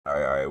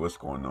Alright, what's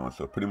going on?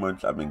 So pretty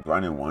much I've been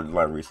grinding ones a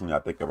lot recently. I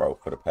think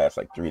about for the past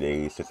like 3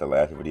 days since the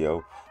last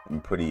video. I'm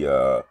pretty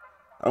I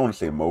don't want to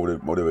say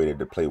motivated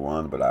to play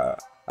ones, but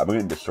I've been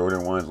getting destroyed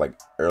in ones like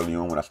early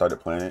on when I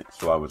started playing it.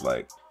 So I was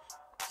like,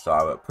 so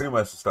I pretty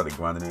much started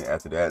grinding it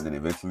after that, and then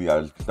eventually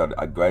I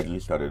gradually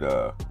started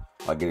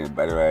like getting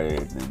better at it,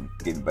 and then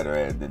getting better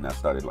at it, and then I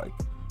started like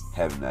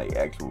having like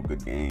actual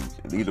good games.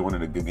 And these are one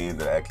of the good games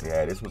that I actually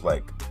had. This was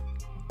like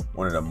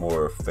one of the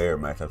more fair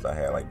matchups I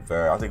had. Like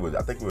I think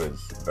it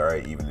was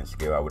very even in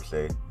scale, I would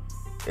say.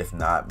 If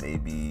not,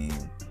 maybe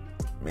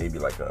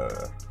like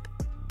a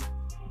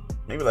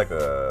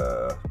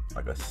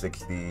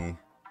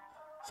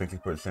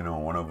 60%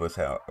 on one of us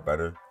had a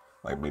better,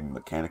 like maybe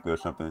mechanically or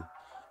something.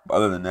 But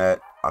other than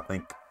that, I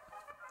think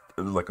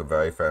it was like a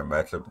very fair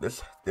matchup.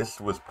 This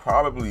was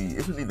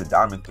either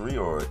Diamond 3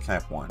 or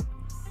Champ 1.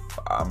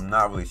 I'm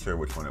not really sure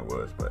which one it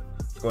was, but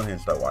let's go ahead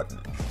and start watching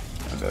it.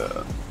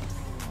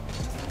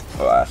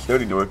 And I still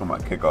need to work on my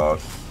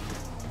kickoffs.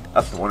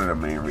 That's one of the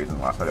main reasons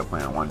why I started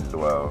playing ones as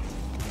well.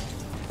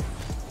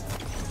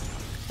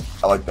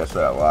 I like that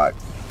set a lot.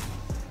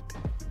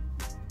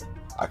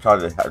 I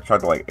tried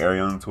to like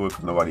aerial into it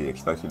because nobody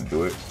expects you to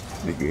do it.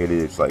 And if you hit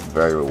it, it's like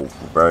very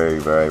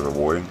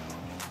rewarding.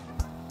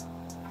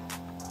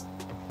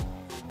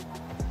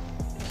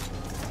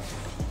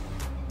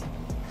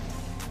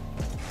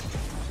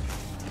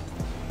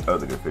 That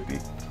was a good 50.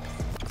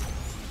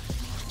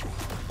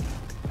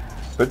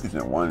 50s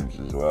and ones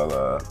as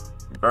well,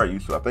 very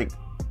useful. I think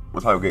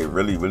once I get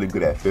really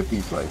good at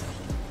 50s, like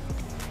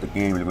the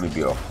game is going to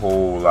be a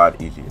whole lot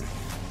easier.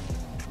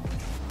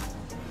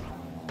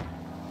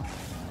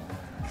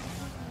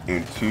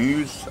 In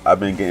twos, I've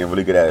been getting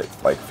really good at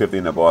like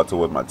 50ing the ball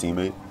towards my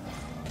teammate.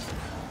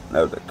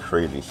 That was a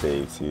crazy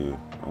save too.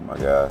 Oh my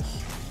gosh.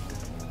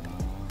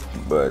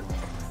 But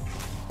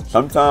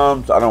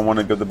sometimes I don't want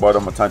to give the ball to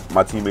my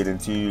teammate in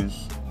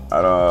twos.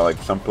 I don't like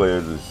some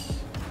players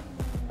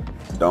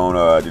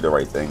don't do the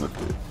right thing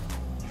with it,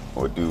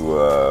 or do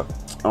I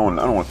don't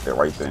want to say the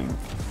right thing,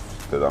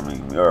 because I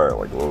mean we are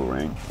like low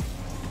rank,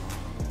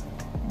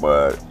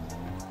 but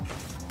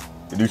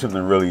you do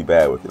something really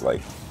bad with it,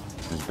 like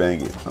just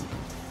bang it or something.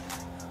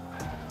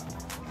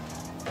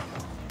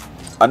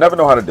 I never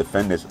know how to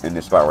defend this in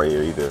this spot right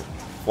here either. I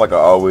feel like I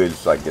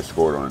always like get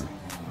scored on.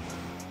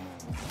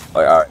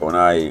 Like when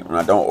I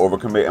don't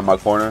overcommit in my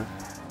corner,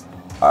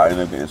 I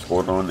end up getting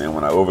scored on, and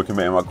when I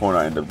overcommit in my corner,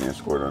 I end up getting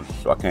scored on.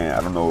 So I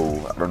don't know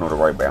the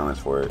right balance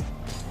for it.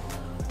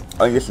 I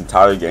think this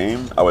entire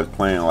game I was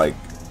playing like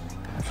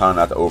trying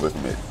not to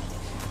overcommit,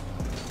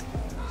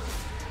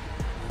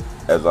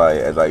 as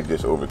I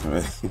just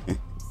overcommit.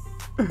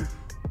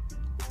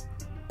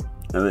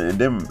 and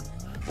then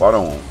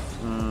well,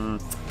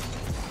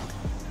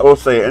 I will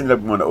say it ended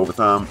up going to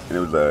overtime, and it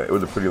was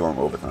a pretty long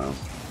overtime,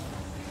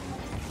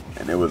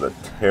 and it was a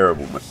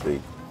terrible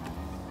mistake.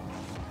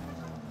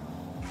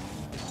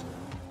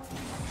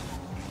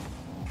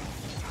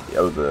 Yeah,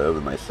 it was a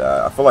nice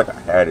shot. I feel like I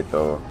had it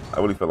though. I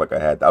really feel like I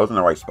had it. I was in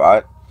the right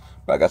spot,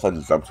 but I guess I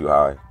just jumped too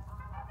high.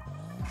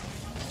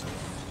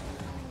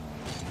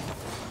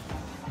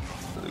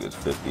 I think it's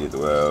 50 as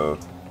well.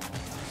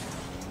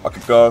 My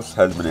kickoffs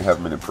haven't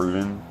been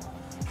improving.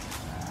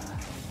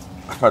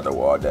 I tried to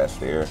wall dash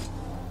there.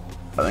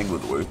 I think it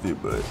was worth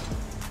it, but it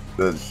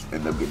does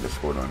end up getting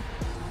scored on.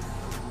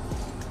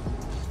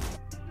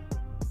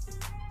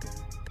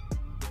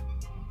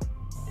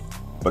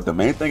 But the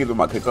main thing is with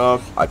my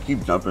kickoffs, I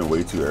keep jumping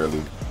way too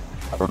early.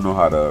 I don't know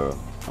how to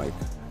like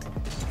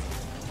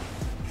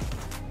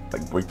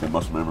break the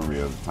muscle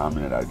memory of the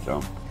timing that I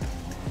jump.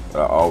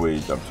 But I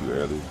always jump too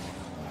early.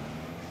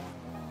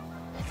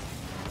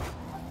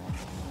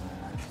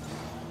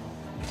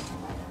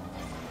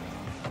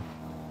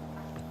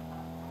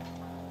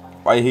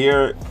 Right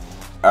here,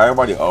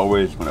 everybody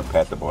always gonna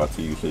pass the ball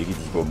to you, so you can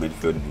just go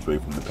midfield and just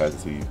wait for them to pass it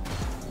to you.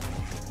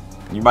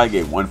 You might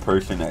get one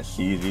person that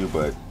sees you,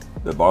 but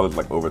the ball is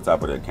like over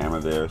top of their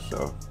camera there,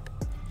 so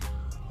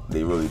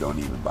they really don't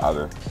even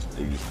bother.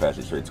 They just pass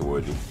it straight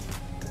towards you.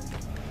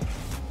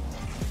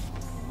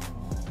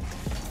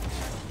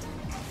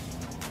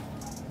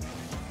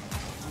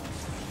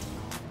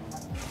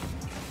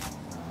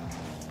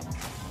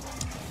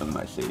 That's a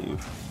nice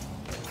save.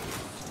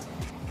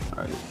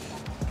 Alright.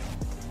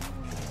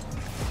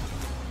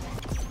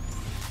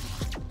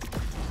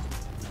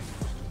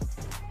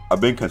 I've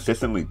been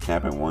consistently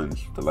camping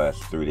ones the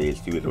last 3 days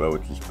too as well,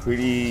 which is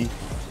pretty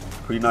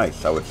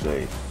nice, I would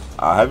say.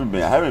 I haven't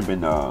been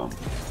C3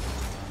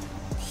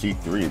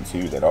 and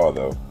 2s at all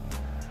though.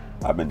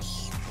 I've been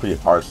pretty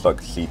hard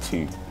stuck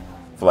C2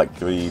 for like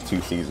 2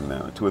 seasons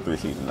now, 2 or 3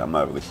 seasons. I'm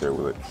not really sure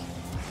which.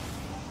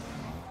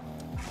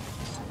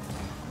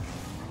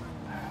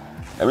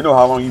 Let me know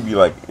how long you be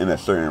like in a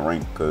certain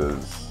rank,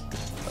 cause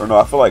I don't know.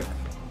 I feel like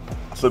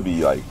I should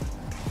be like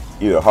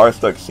either hard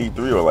stuck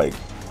C3 or like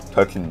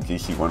touching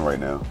GC1 right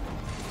now.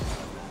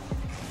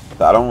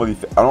 I don't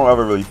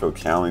ever really feel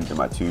challenged in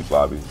my 2s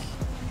lobbies.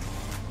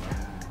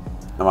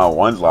 In my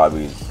 1s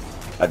lobbies,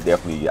 I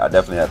definitely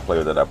have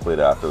players that I play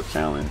that I feel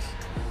challenged.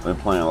 I've been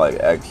playing like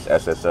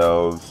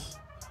XSSLs,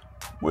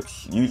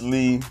 which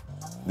usually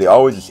they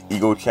always just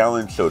ego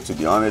challenge. So to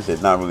be honest,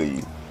 it's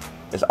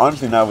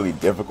honestly not really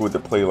difficult to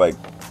play like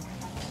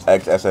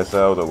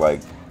XSSLs or like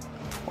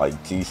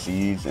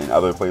GCs and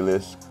other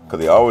playlists, because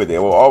they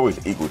will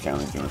always ego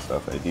challenge you and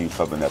stuff. They do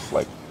something that's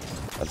like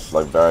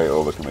very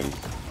overcommitting.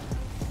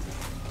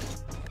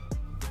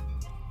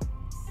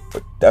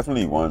 But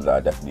definitely ones that I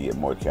definitely get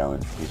more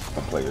challenge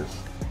from players.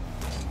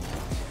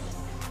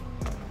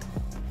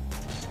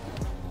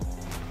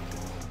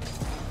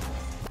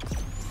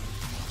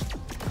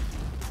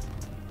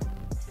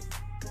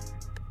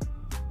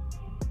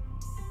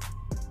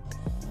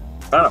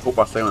 I kinda hope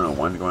I stay on the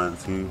one grind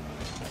too,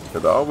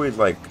 because I always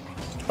get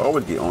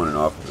on and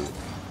off of it.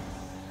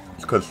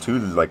 It's because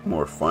twos is like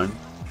more fun,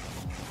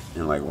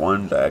 and like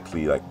ones I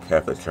actually like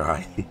have to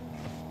try.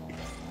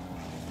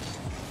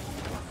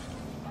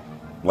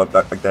 Like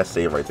that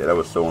save right there, that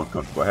was so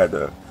uncomfortable. I had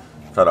to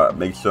try to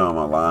make sure I'm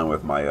aligned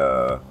with my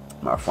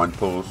my front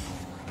pulls,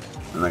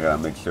 and I gotta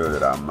make sure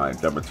that I'm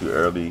not jumping too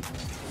early.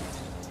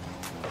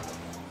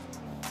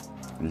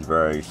 It's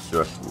very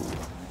stressful.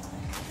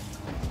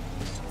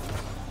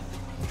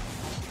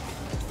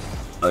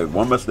 Like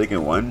one mistake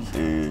in ones,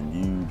 and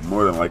you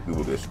more than likely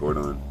will get scored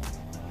on.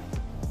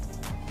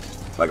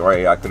 Like right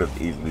here, I could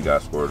have easily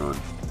got scored on.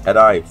 Had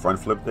I front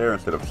flip there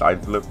instead of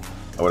side flip,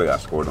 I would have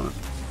got scored on.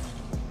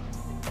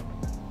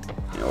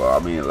 You know, I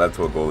mean, it led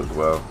to a goal as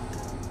well.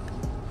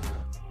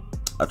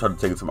 I tried to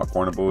take it to my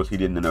corner bulls. He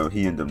ended up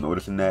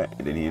noticing that,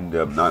 and then he ended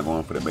up not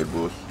going for the mid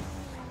bulls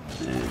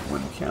and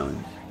win the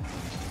challenge.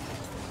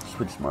 It's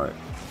pretty smart.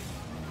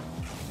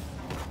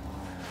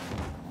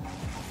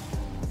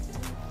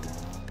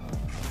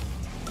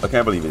 I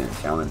can't believe it didn't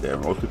challenge there.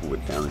 Most people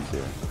would challenge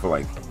there. I feel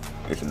like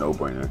it's a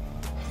no-brainer.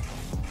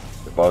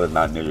 The ball is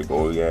not near your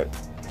goal yet.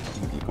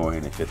 You can go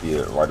ahead and 50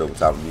 it right over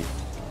top of me.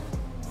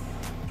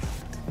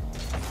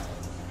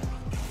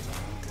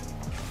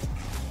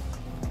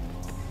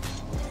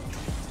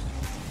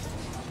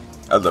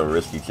 That was a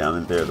risky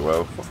challenge there as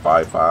well for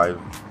 5-5.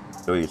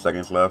 30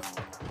 seconds left.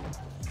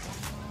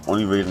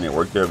 Only reason it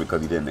worked there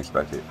because he didn't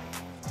expect it.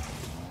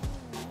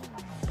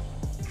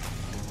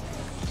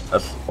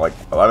 That's like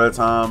a lot of the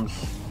times.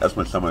 That's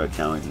when some of the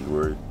challenges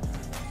work.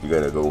 You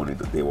gotta go when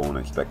they won't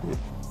expect it.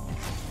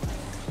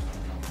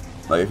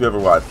 Like if you ever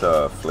watch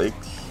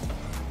Flakes,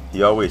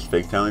 he always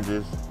fake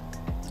challenges,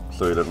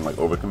 so he doesn't like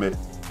overcommit.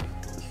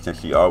 Since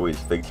he always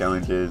fake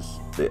challenges,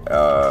 they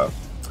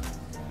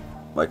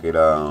like it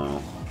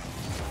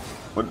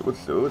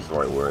what's the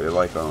right word? It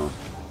like I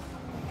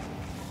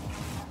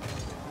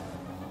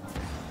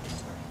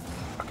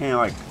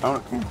can't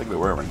think of the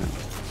word right now.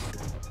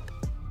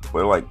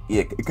 But like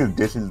yeah, it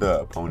conditions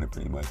the opponent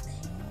pretty much.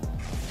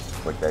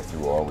 Like that you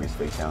will always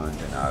fake challenge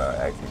and not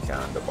actually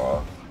challenge the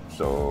ball.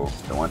 So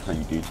the one time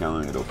you do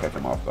challenge, it'll catch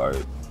them off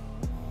guard.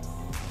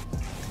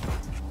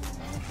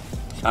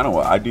 I don't know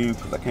what I do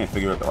because I can't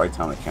figure out the right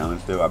time to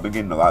challenge still. I've been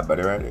getting a lot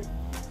better at it.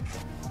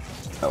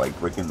 I like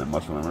breaking the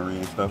muscle memory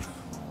and stuff.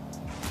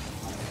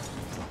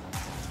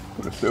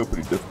 But it's still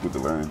pretty difficult to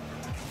learn.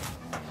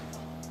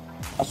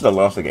 I should have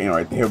lost the game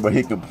right there, but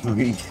he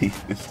completely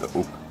missed the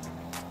open.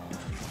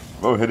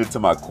 Bro, hit it to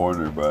my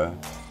corner, bro.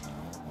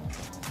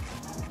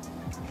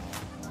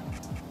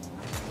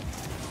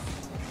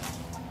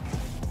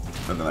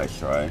 Another nice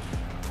try. I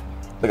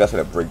think I should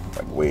have bricked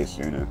like way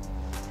sooner.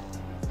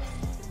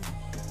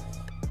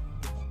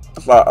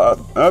 That's like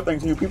another thing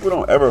too. People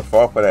don't ever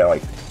fall for that.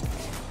 Like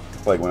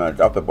when I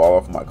drop the ball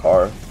off my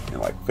car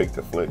and like fake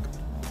the flick.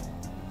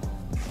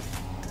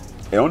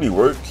 It only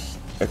works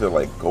if it's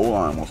like goal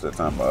line most of the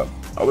time. But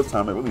other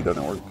time it really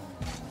doesn't work.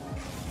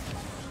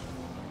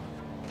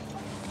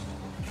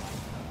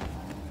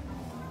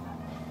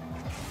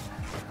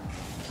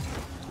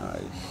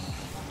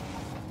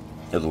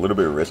 It was a little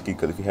bit risky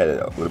because if he had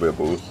a little bit of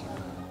boost,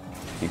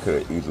 he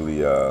could have easily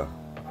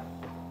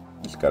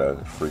just got a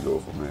free goal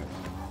from there.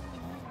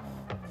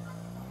 I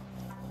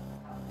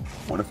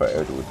wonder if I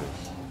aired it with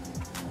this.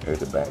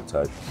 There's a bad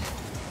touch.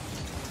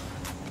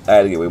 I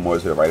had to get way more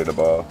to the right of the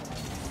ball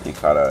and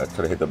try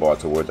to hit the ball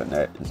towards the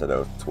net instead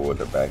of towards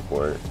the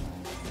backboard.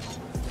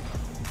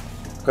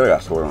 Could have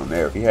got scored on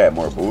there. If he had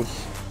more boost,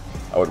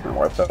 I would have been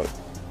wiped out.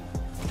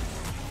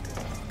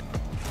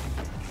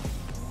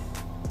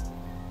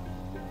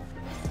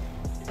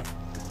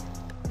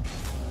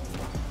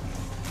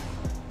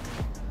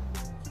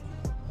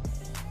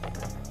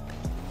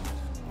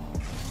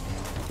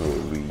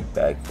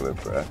 Backflip,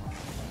 bruh.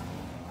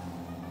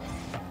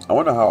 I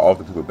wonder how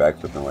often people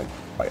backflip and like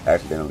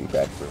accidentally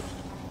backflip.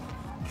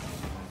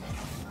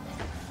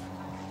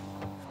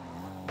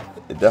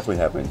 It definitely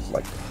happens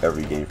like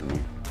every game for me.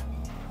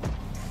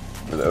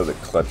 That was a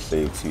clutch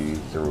save too,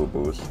 0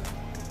 boost.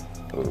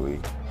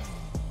 Totally.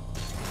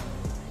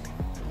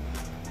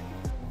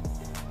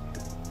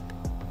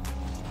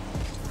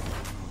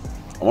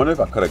 I wonder if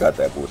I could have got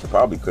that boost. I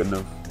probably couldn't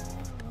have.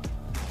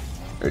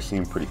 It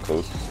seemed pretty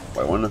close.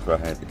 I wonder if I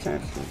had the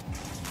chance to.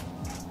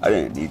 I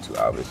didn't need to,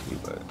 obviously,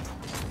 but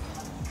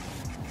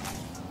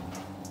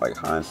like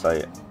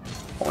hindsight,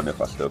 I wonder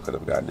if I still could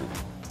have gotten it.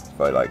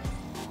 Like,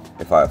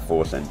 if I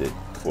full ascended,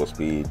 full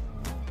speed,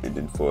 and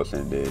then full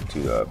ascended to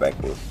the back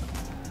post.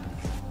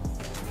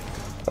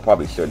 I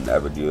probably shouldn't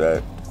ever do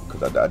that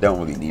because I don't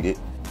really need it.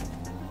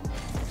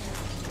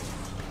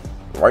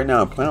 Right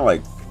now, I'm playing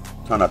like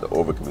trying not to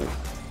overcommit.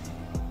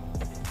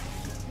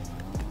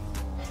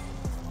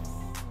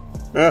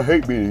 Man, I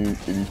hate being in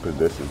these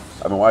positions.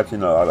 I've been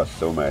watching a lot of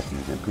show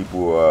matches and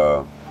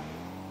people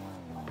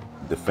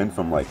defend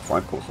from like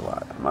front post a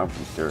lot. I'm not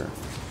really sure.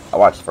 I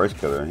watched First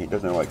Killer and he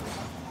doesn't like.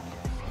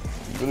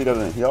 He really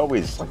doesn't. He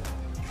always like.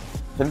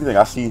 If anything,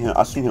 I seen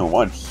him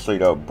once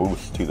straight up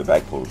boost to the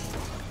back post,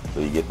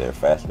 so you get there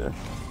faster.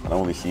 I don't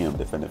really see him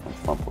defend it from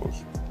front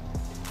post.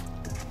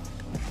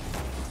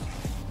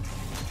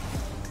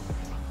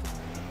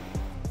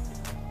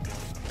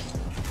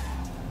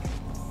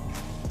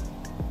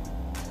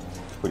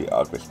 Pretty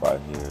awkward spot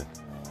here.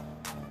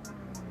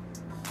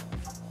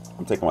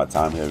 I'm taking my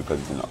time here because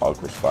it's in an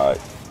awkward spot.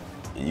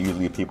 And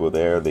usually people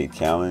there, they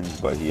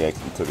challenge, but he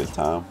actually took his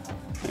time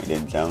and he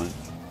didn't challenge.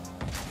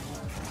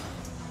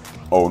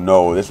 Oh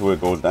no, this is where it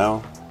goes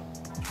down?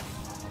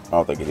 I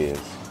don't think it is.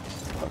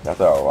 Okay, I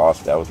thought I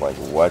lost. That was like,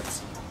 what?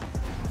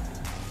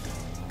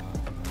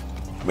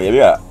 But yeah, we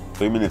got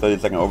 3 minutes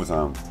 30-second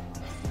overtime.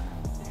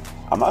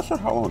 I'm not sure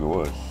how long it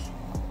was.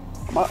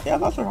 I'm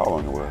not sure how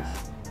long it was.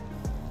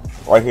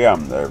 Right here,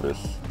 I'm nervous.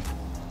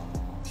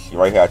 See,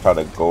 right here, I try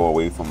to go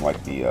away from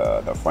like the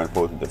front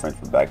post and defend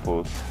from back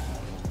post.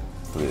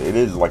 It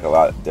is like a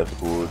lot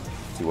difficult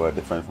to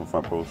defend from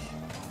front post.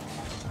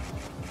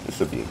 This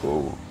should be a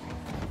goal.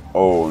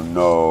 Oh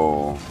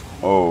no!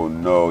 Oh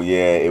no!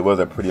 Yeah, it was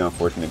a pretty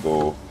unfortunate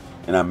goal,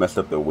 and I messed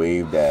up the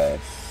wave dash.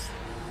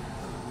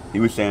 He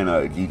was saying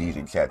GG's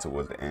in chat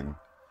towards the end.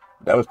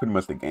 That was pretty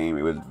much the game.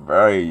 It was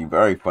very,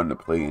 very fun to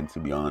play, and to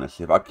be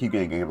honest, if I keep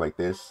getting games like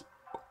this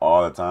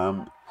all the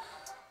time,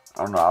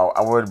 I don't know,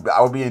 I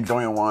would be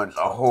enjoying one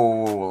a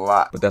whole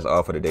lot. But that's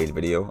all for today's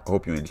video. I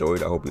hope you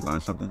enjoyed. I hope you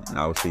learned something, and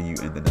I will see you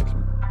in the next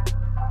one.